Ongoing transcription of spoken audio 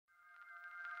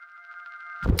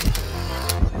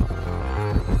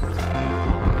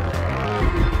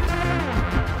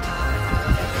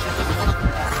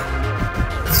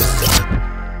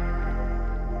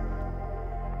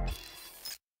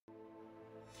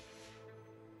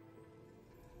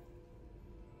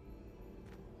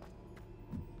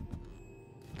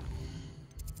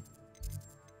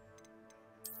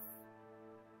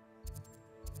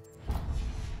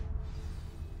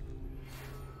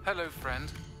Hello, friend.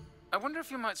 I wonder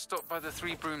if you might stop by the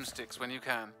Three Broomsticks when you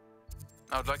can.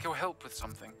 I would like your help with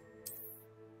something.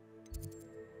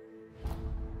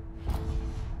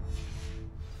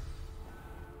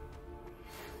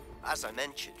 As I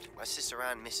mentioned, my sister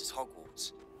Anne misses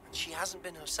Hogwarts, and she hasn't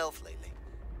been herself lately.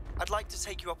 I'd like to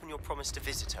take you up on your promise to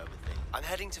visit her with me. I'm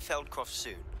heading to Feldcroft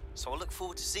soon, so I'll look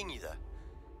forward to seeing you there.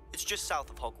 It's just south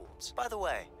of Hogwarts. By the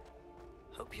way,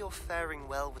 hope you're faring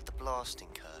well with the blasting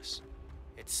curse.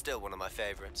 It's still one of my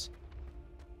favorites.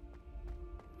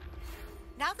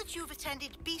 Now that you've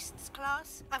attended Beasts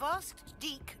class, I've asked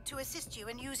Deke to assist you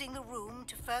in using the room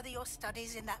to further your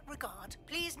studies in that regard.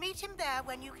 Please meet him there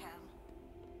when you can.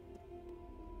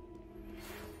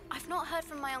 I've not heard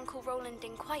from my Uncle Roland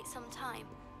in quite some time.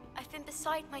 I've been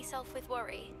beside myself with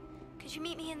worry. Could you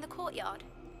meet me in the courtyard?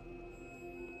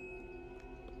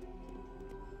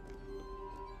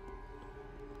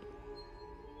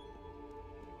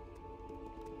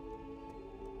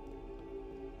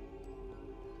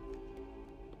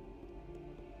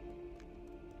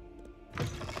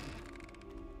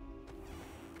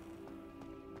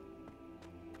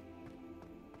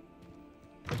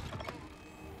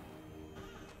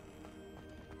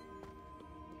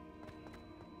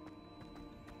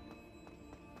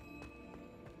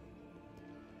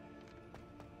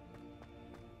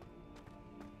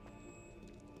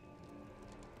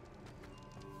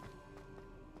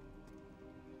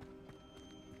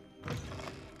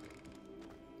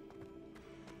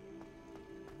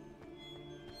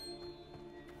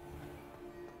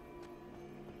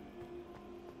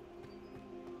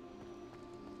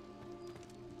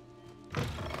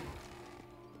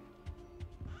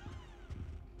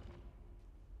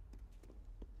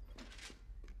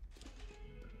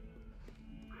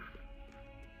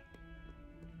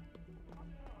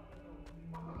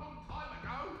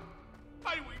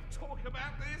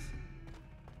 About this?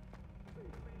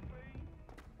 Please,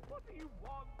 what do you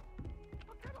want?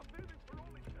 I cannot do this for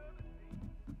all eternity.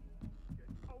 Get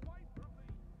away from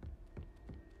me.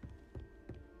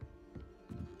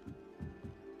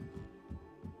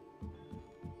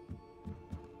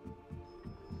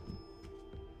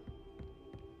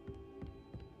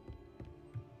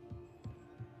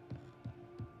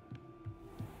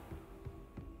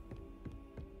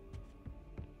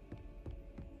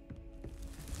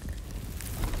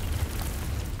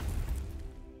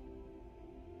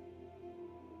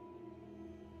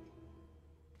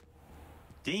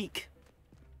 Deke.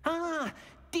 Ah,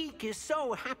 Deke is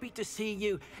so happy to see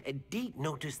you. Deke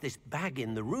noticed this bag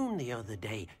in the room the other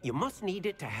day. You must need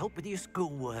it to help with your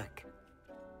schoolwork.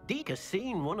 Deke has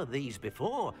seen one of these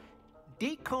before.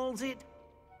 Deke calls it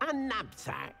a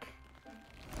knapsack.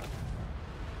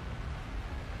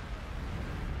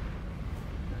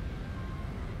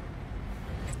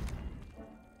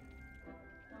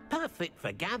 Perfect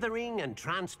for gathering and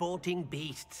transporting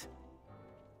beasts.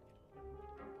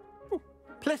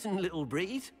 Pleasant little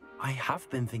breeze. I have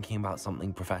been thinking about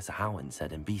something Professor Howard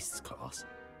said in Beasts class,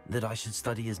 that I should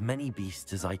study as many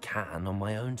beasts as I can on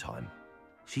my own time.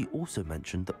 She also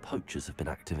mentioned that poachers have been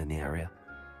active in the area.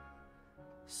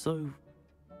 So,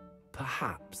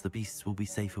 perhaps the beasts will be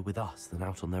safer with us than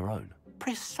out on their own.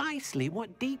 Precisely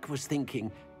what Deke was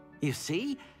thinking. You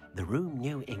see, the room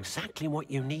knew exactly what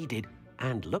you needed,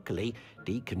 and luckily,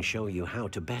 Deke can show you how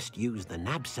to best use the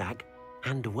knapsack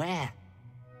and where.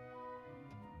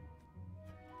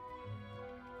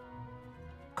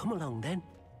 Come along, then.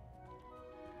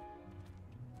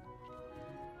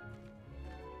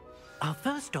 Our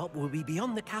first stop will be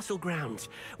beyond the castle grounds.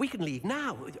 We can leave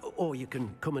now, or you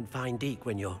can come and find Deke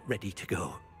when you're ready to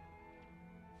go.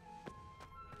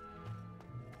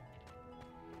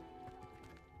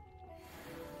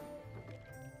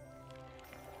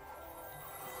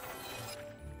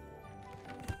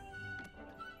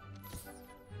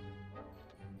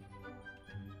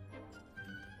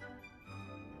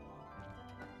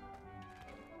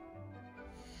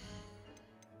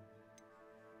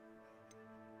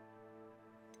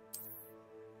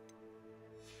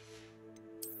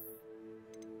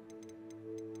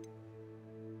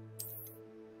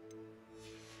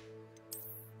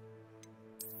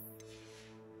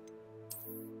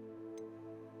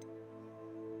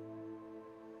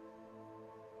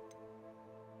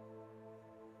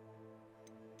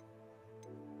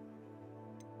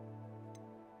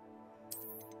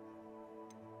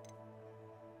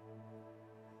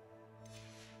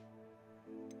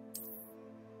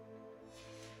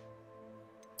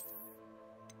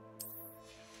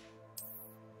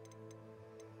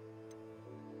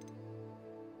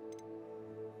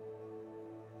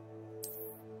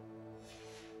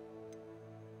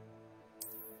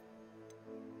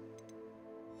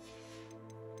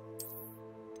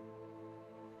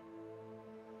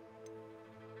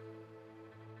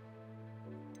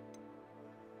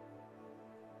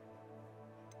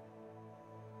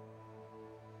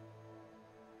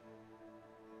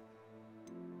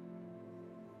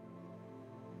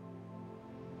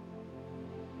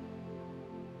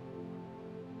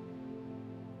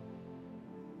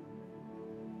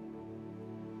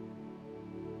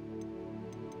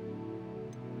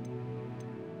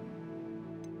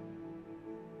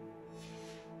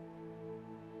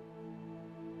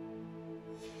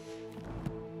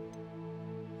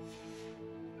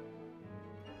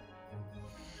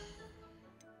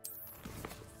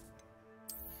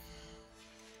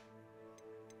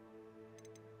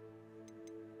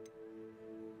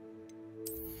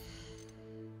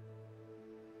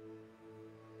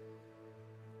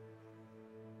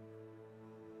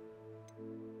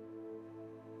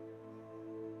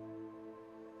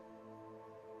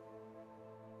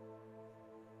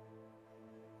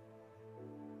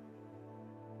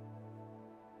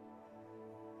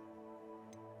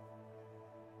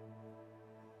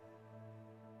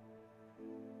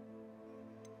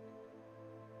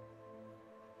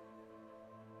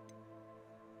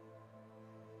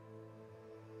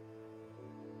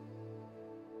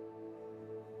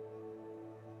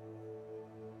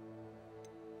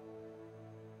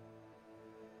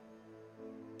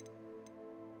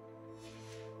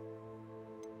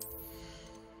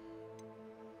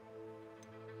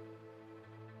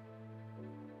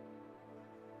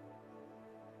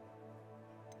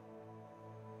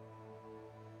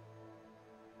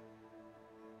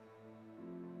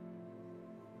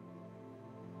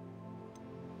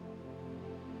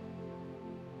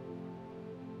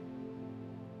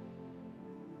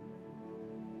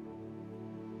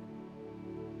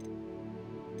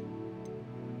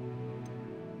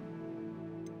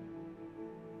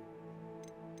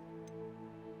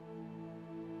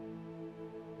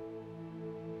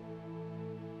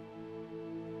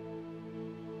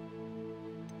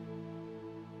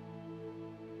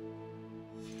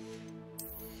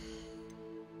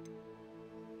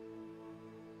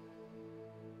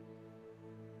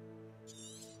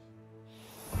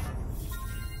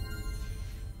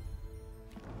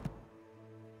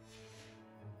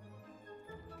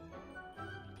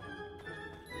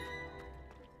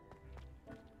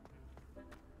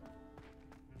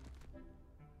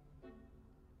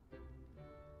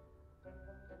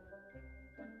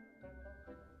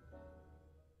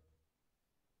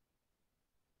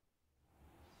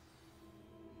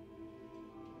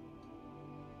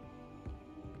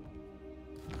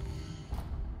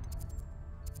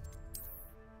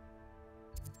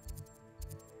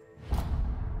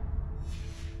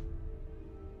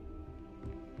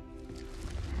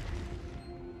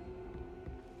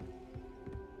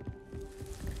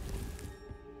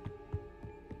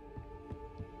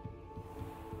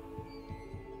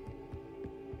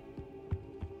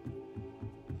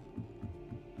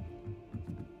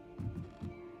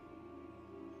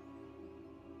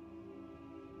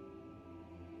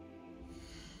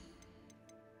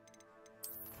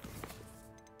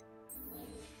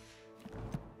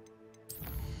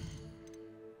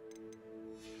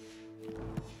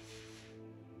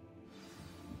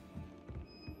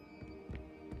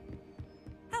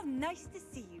 Nice to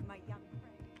see you, my young friend.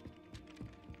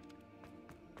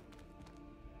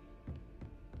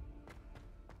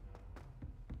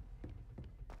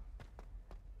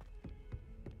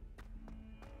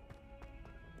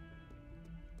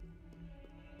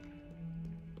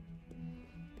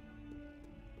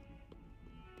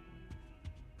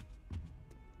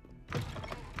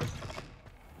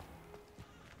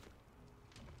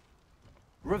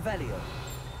 Revelio.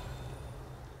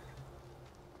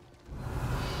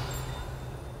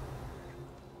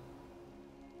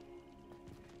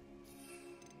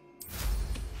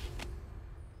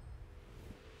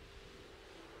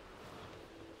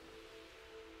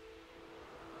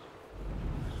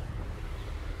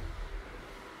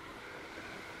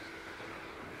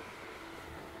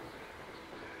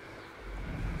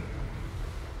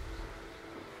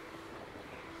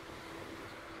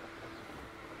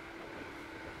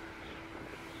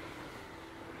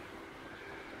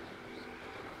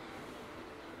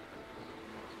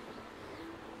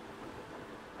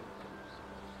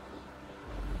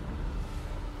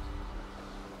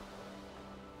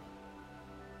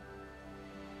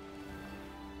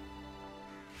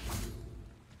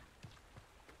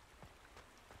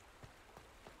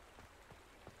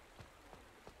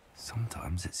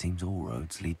 Sometimes it seems all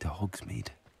roads lead to Hogsmeade.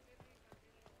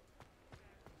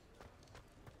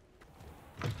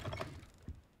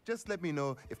 Just let me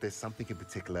know if there's something in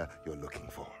particular you're looking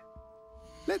for.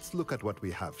 Let's look at what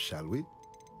we have, shall we?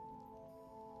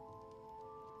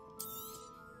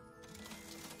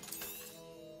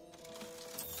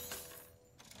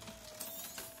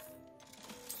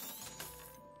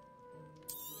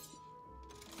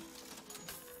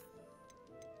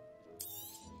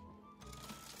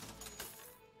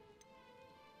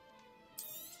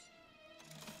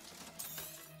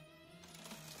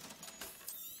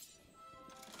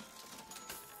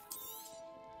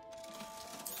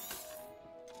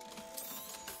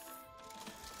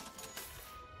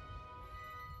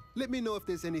 Let me know if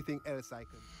there's anything else I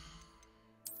can...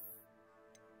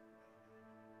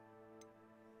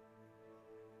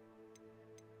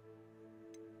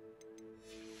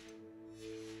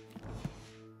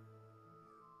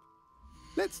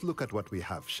 Let's look at what we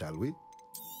have, shall we?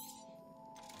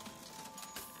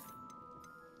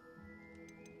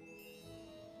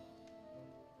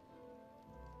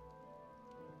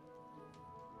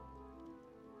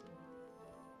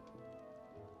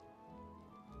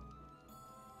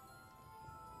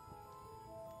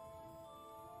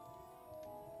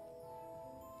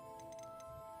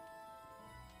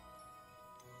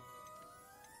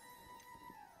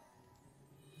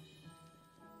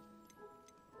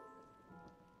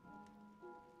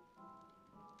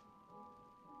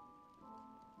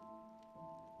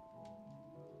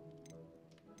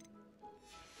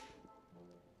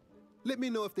 Let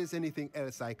me know if there's anything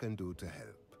else I can do to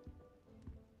help.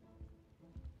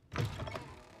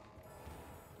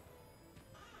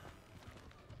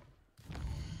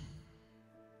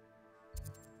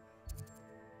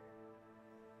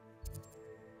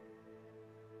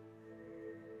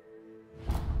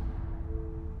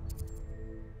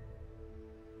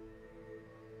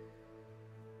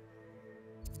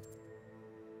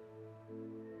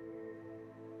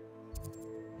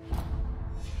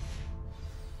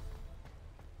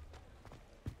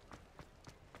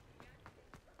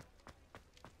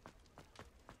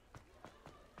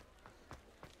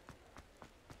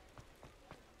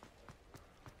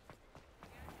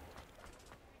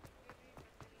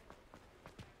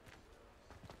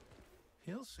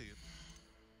 He'll see it.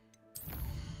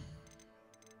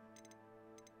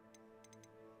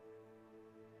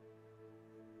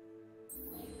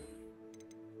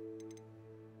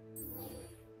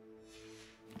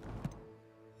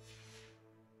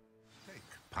 Take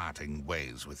parting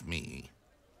ways with me.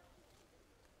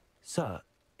 Sir,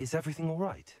 is everything all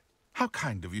right? How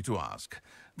kind of you to ask.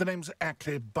 The name's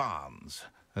Ackley Barnes.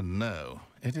 And no,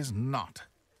 it is not.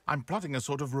 I'm plotting a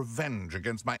sort of revenge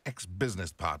against my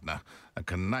ex-business partner, a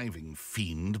conniving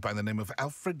fiend by the name of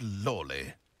Alfred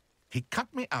Lawley. He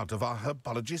cut me out of our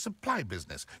herbology supply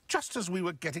business, just as we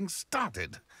were getting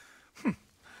started.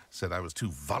 Said I was too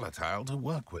volatile to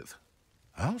work with.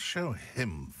 I'll show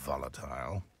him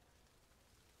volatile.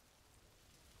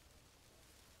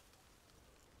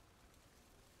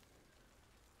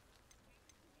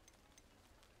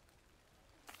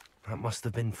 That must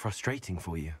have been frustrating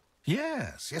for you.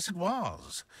 Yes, it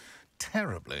was.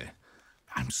 Terribly.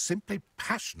 I'm simply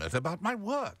passionate about my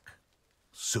work.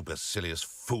 Supercilious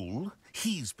fool.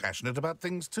 He's passionate about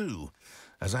things too,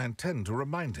 as I intend to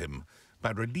remind him by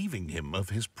relieving him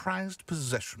of his prized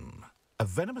possession, A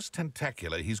venomous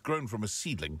tentacular he's grown from a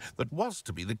seedling that was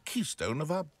to be the keystone of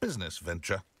our business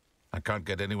venture. I can't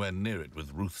get anywhere near it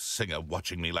with Ruth Singer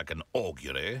watching me like an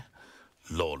augury.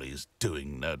 Lawley's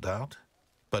doing, no doubt.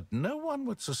 But no one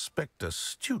would suspect a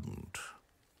student.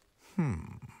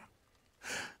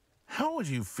 How would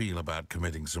you feel about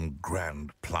committing some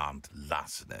grand plant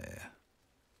larceny?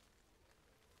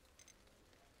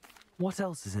 What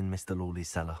else is in Mr. Lawley's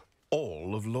cellar?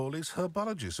 All of Lawley's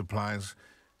herbology supplies.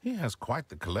 He has quite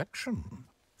the collection.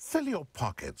 Fill your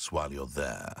pockets while you're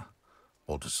there.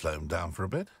 Or to slow him down for a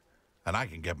bit. And I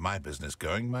can get my business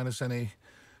going minus any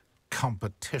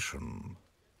competition.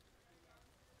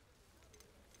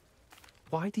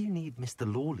 Why do you need Mr.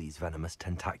 Lawley's venomous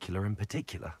tentacular in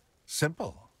particular?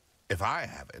 Simple. If I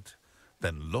have it,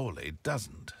 then Lawley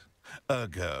doesn't.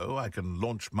 Ergo, I can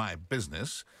launch my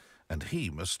business, and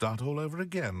he must start all over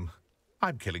again.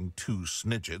 I'm killing 2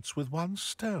 snidgets with 1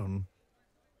 stone.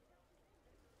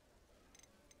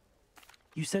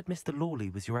 You said Mr. Lawley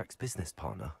was your ex-business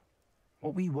partner.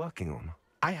 What were you working on?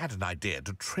 I had an idea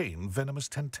to train Venomous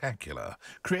Tentacular.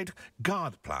 Create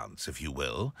guard plants, if you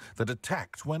will, that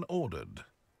attacked when ordered.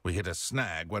 We hit a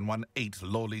snag when one ate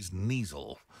Lawley's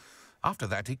Kneasel. After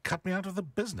that, he cut me out of the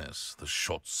business, the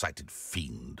short-sighted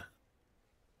fiend.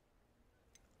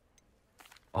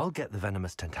 I'll get the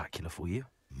Venomous Tentacular for you.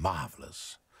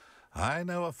 Marvelous. I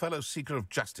know a fellow seeker of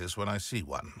justice when I see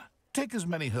one. Take as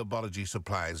many herbology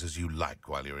supplies as you like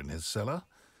while you're in his cellar.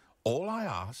 All I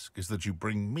ask is that you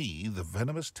bring me the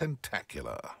Venomous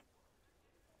Tentacular.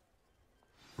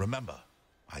 Remember,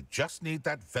 I just need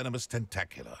that Venomous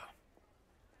Tentacular.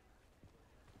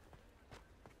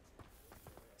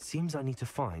 Seems I need to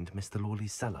find Mr.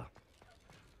 Lawley's cellar.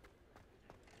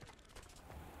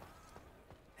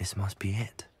 This must be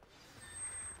it.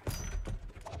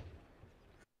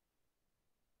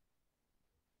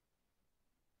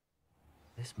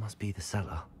 This must be the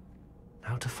cellar.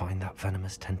 Now to find that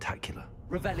venomous tentacular.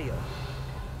 Revelio!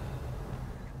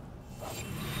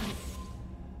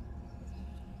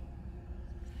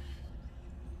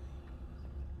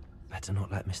 Better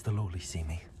not let Mr. Lawley see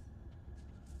me.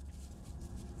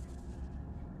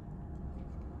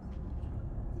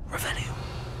 Revelio!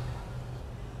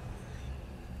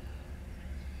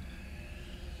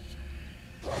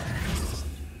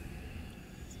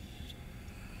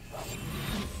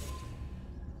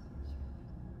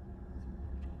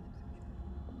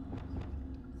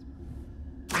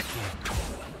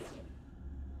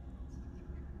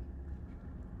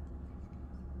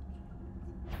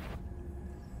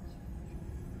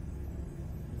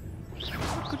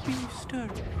 Could be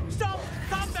stirred. Stop!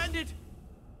 Stop, bandit!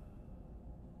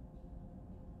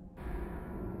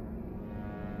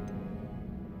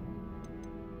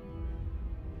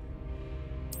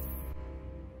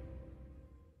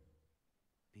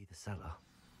 Be the cellar.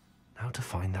 Now to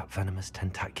find that venomous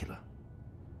tentacular.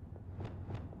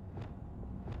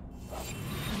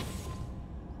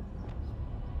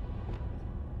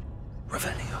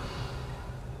 Revelio.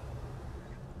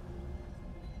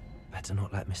 Better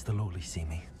not let Mr. Lawley see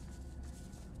me.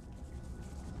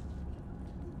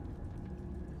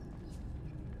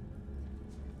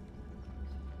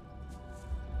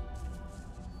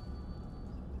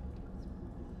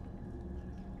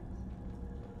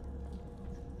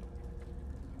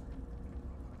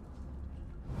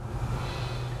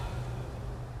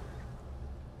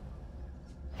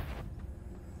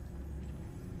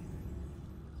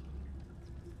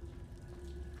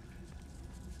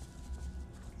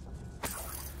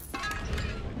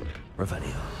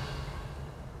 Revelio.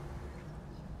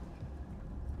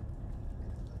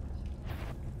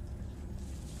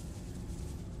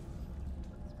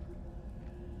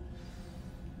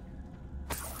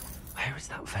 Where is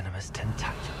that venomous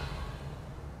tentacular?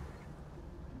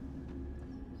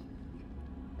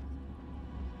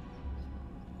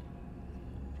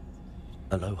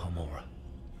 Aloha Mora.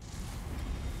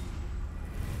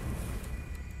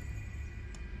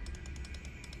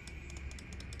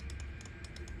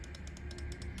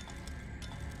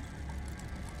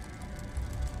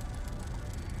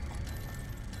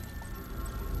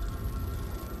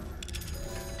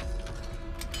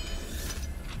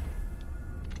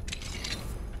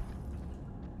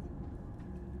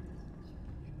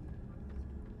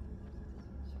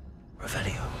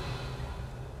 Revelio.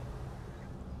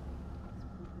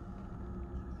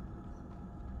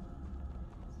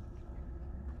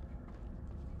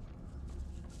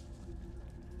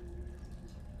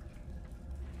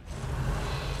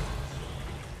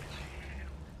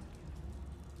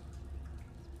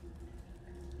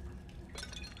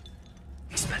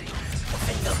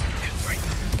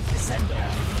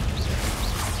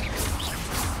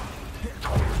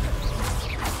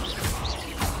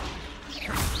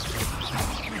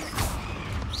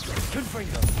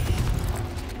 Confringo.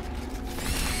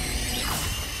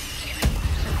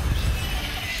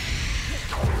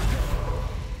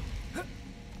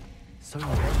 So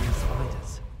many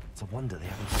spiders. It's a wonder they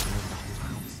haven't taken over the whole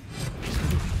house.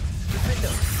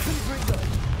 Defender! Confringo!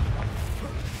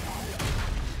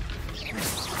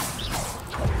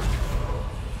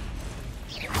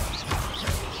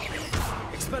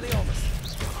 Expelliarmus!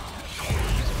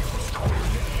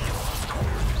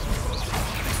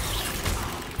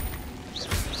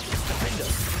 Defender!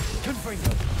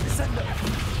 Confringo! Descendo!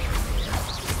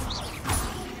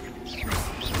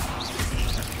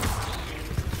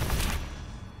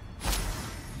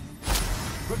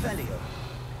 Revelio!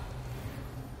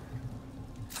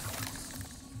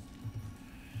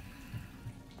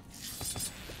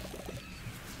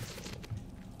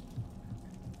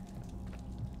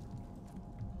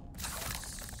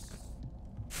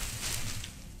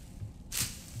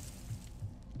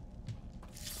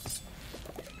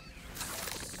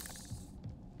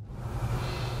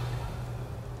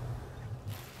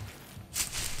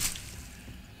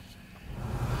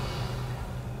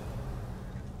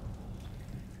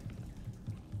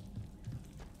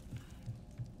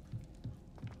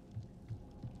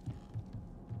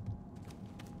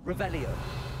 Revelio.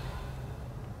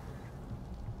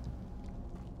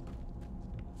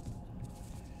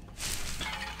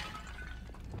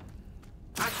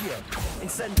 Accio.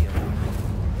 Incendio.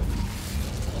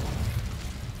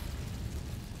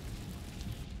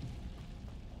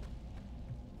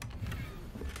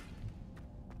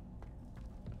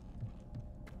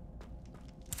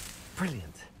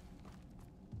 Brilliant.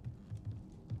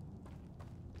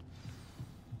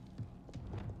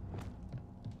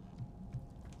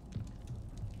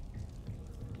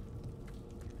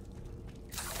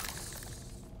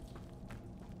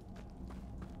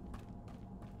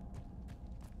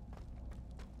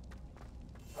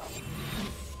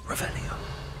 Revelio.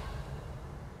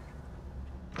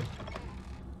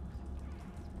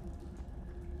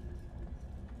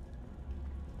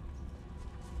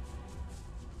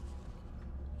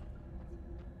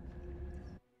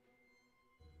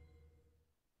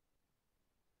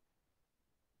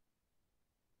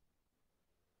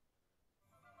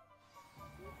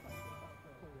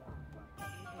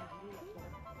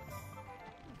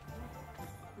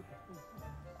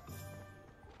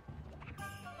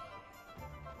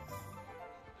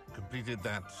 Completed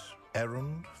that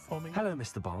errand for me? Hello,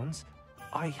 Mr. Barnes.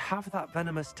 I have that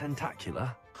venomous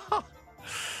tentacular.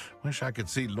 Wish I could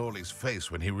see Lawley's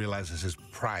face when he realizes his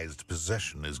prized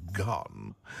possession is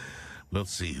gone.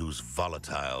 Let's see who's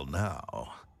volatile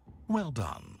now. Well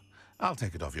done. I'll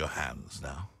take it off your hands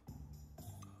now.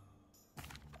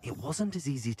 It wasn't as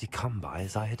easy to come by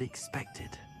as I had expected.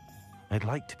 I'd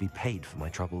like to be paid for my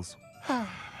troubles.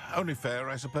 Only fair,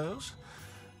 I suppose.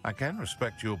 I can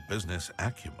respect your business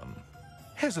acumen.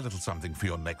 Here's a little something for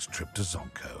your next trip to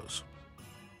Zonko's.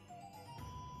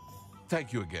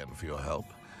 Thank you again for your help.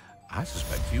 I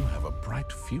suspect you have a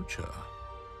bright future.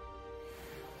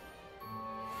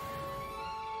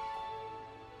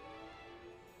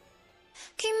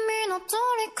 Kimi no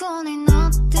toriko ni